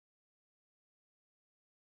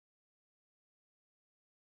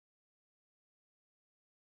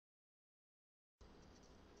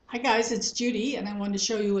Hi guys, it's Judy, and I wanted to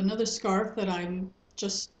show you another scarf that I'm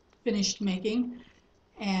just finished making,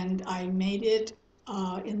 and I made it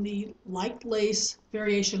in the light lace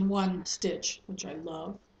variation 1 stitch, which I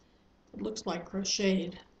love. It looks like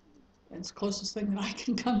crocheted, and it's the closest thing that I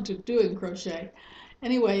can come to doing crochet.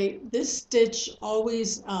 Anyway, this stitch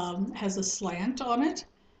always has a slant on it,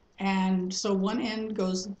 and so one end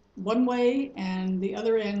goes one way and the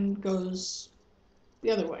other end goes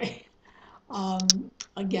the other way.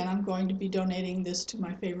 Again, I'm going to be donating this to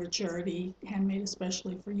my favorite charity, Handmade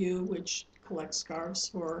Especially for You, which collects scarves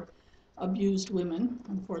for abused women.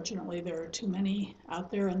 Unfortunately, there are too many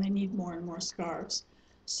out there and they need more and more scarves.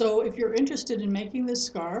 So if you're interested in making this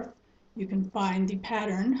scarf, you can find the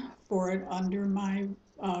pattern for it under my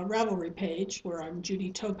Ravelry page, where I'm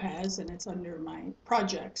Judy Topaz, and it's under my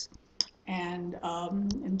projects. And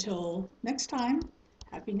until next time,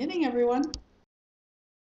 happy knitting, everyone.